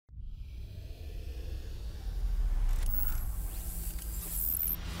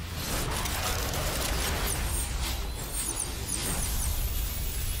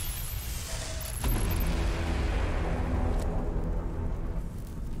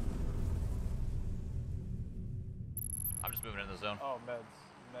the zone. Oh, meds.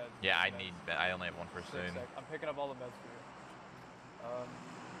 Yeah, I meds. need. I only have one first aid. I'm picking up all the meds for you.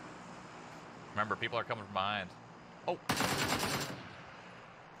 Remember, people are coming from behind. Oh.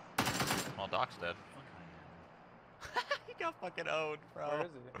 Well, Doc's dead. He got fucking owned, bro. Where is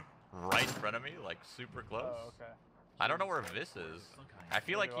he? Right in front of me, like super close. Oh, okay. I don't know where Vis is. I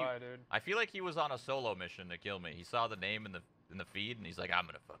feel like he. Dude. I feel like he was on a solo mission to kill me. He saw the name in the feed, and he's like, "I'm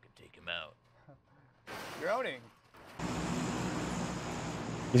gonna fucking take him out." You're owning.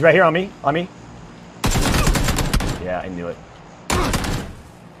 He's right here on me. On me. Yeah, I knew it.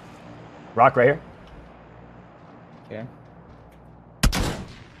 Rock right here. Okay.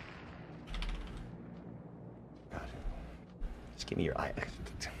 God. Just give me your eye.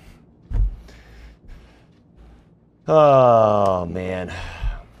 Oh man.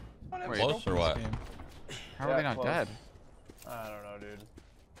 Close or what? How are they not close. dead? I don't know, dude.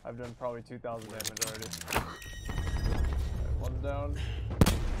 I've done probably 2,000 damage already. Right, one's down.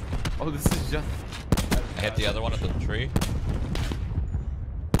 Oh, this is just. I hit the other one at the tree.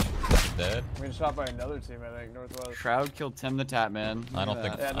 Dead. I'm getting shot by another team, I think, northwest. Shroud killed Tim the Tap Man. I don't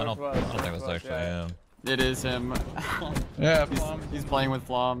think. Yeah, I don't think that's actually yeah. him. It is him. Yeah, he's playing with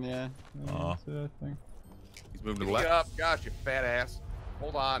Flom, yeah. Oh. He's moving to the left. Get up, gosh, you fat ass.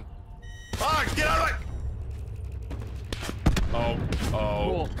 Hold on. Ah, get out of it! Oh,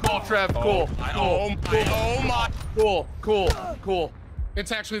 Cool, cool, Trev, cool. Cool.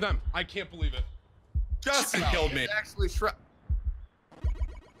 It's actually them. I can't believe it. Justin killed me. It's actually Shroud.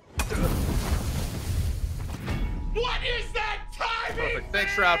 What is that timing? Perfect.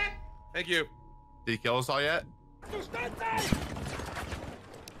 Thanks, Shroud. Thank you. Did he kill us all yet?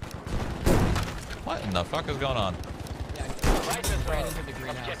 What in the fuck is going on?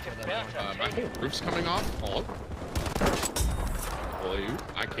 My roof's coming off. Hello? Hello, you?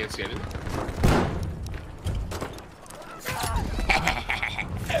 I can't see anything.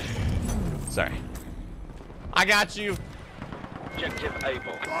 Sorry. I got you. Objective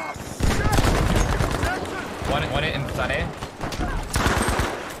able. One in Sunny.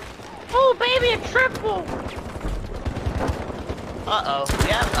 Oh, baby, a triple! Uh-oh.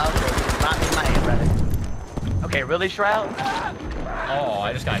 Yeah, okay. Not in my head, brother. Okay, really, Shroud? Oh,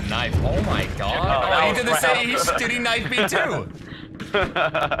 I just got knifed. Oh my god. Oh, he did the same. Did he knife me too?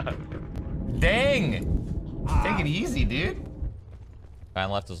 Dang. Take it easy, dude. Guy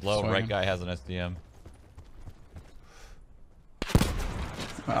left is low. Right guy has an SDM.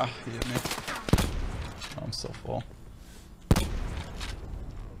 Ah, he hit me. Oh, I'm so full.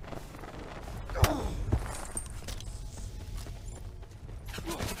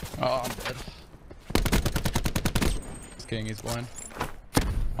 Oh, I'm dead. He's king, he's blind.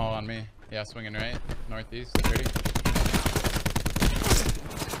 All on me. Yeah, swinging right. Northeast, 30.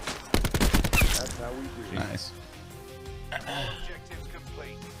 That's how we do. Nice. Objective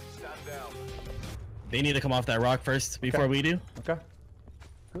complete. Stand down. They need to come off that rock first before we do. Okay.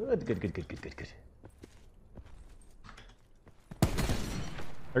 Good.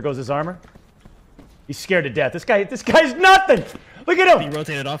 There goes his armor. He's scared to death. This guy's nothing. Look at him. He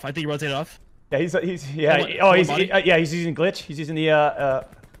rotated off. I think he rotated off. Yeah, he's yeah, he's using glitch. He's using the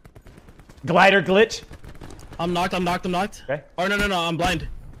glider glitch. I'm knocked. Okay. Oh no, I'm blind.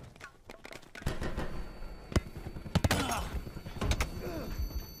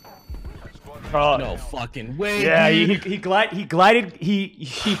 Oh, No fucking way. yeah, dude. he glided. He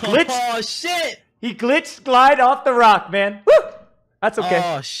glitched. Oh shit. He glitched glide off the rock, man. Woo! That's okay.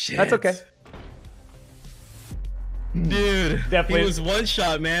 Oh shit. That's okay. Dude, Definitely. he was one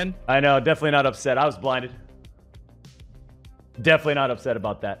shot, man. I know, definitely not upset. I was blinded. Definitely not upset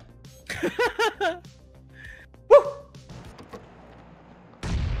about that. Woo!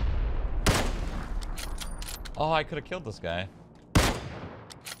 Oh, I could have killed this guy.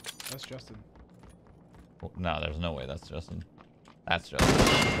 That's Justin. Well, no, there's no way that's Justin. That's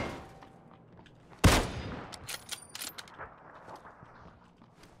Justin.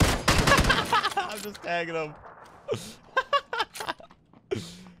 I'm just tagging him.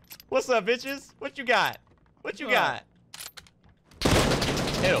 What's up, bitches? What you got? What you got?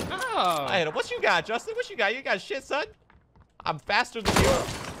 Hit him. Oh. I hit him. What you got, Justin? What you got? You got shit, son? I'm faster than you.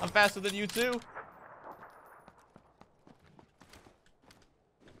 I'm faster than you, too.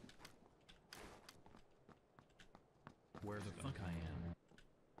 Where the fuck I am?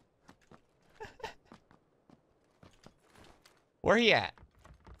 Where he at?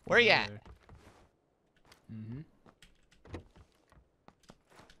 Where he at? Mm-hmm.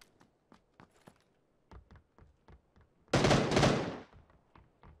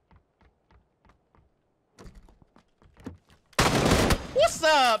 What's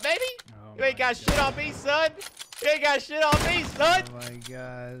up, baby? Oh You ain't got shit on me, son. You ain't got shit on me, son. Oh my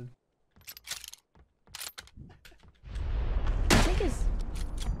god. I think it's...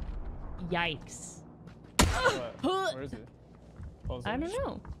 Yikes. What? Where is it? Oh, I don't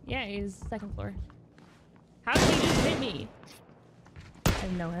know. Yeah, he's second floor. How did he just hit me?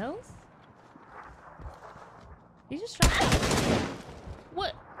 And no health? He just shot me.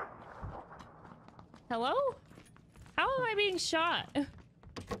 What? Hello? How am I being shot?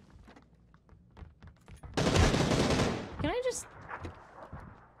 Can I just...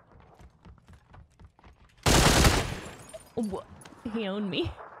 What? He owned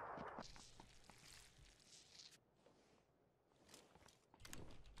me.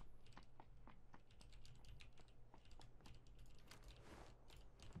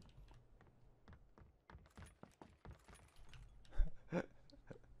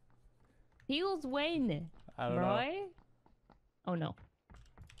 Heels when? I don't Roy? know. Oh no.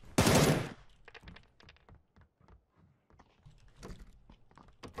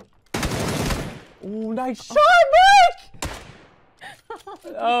 Ooh, nice shot, Mike!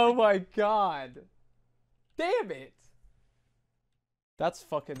 Oh my god. Damn it. That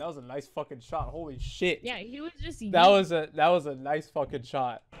was a nice fucking shot. Holy shit. Yeah, he was just... That was a nice fucking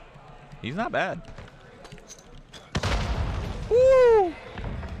shot. He's not bad. Woo!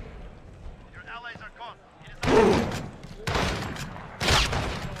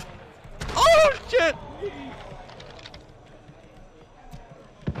 Oh shit!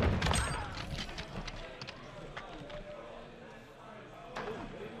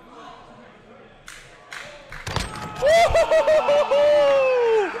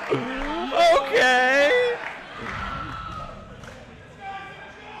 Okay.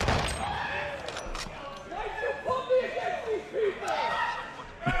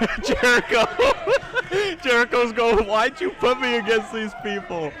 Jericho. Jericho's going, why'd you put me against these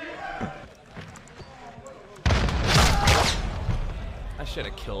people? I should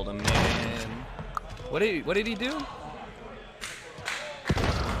have killed him, man. What did he do?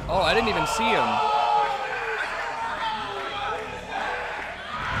 Oh, I didn't even see him.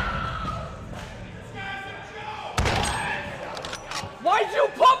 Why'd you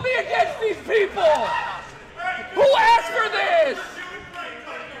put me against these people? Who asked for this?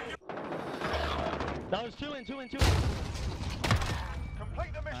 That was 2 and 2 and 2.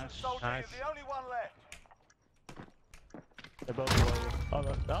 Complete the mission, soldier. Nice. You're the only one left. They're both below you. Oh,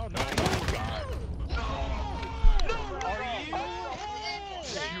 no. Oh, no.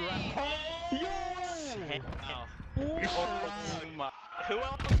 Who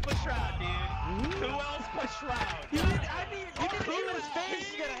else put Shroud, dude? Who else put Shroud? You didn't even his face.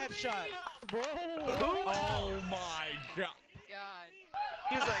 You got a headshot. Bro. Oh my god.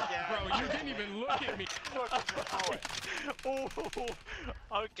 He was like, yeah. Bro, you didn't even look at me.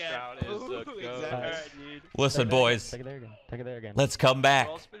 Okay. Shroud is the goat. Alright, dude. Listen, boys. Take it there again. Take it there again. Let's come back.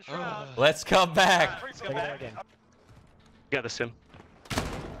 Let's come back. Take it there again. You got this, Sim.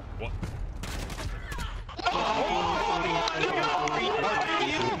 What?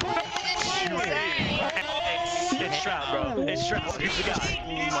 It's Shroud, bro. It's Shroud. He's the guy.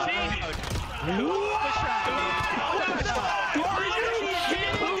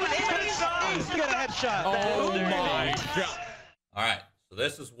 You got a headshot. Oh my god. Alright, so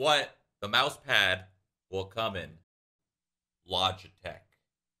this is what the mouse pad will come in. Logitech.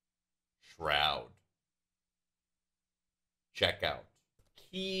 Shroud. Checkout.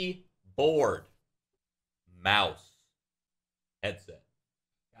 Keyboard. Mouse. Headset.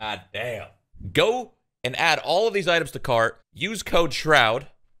 God damn. Go and add all of these items to cart. Use code Shroud.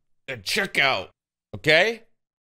 And check out. Okay?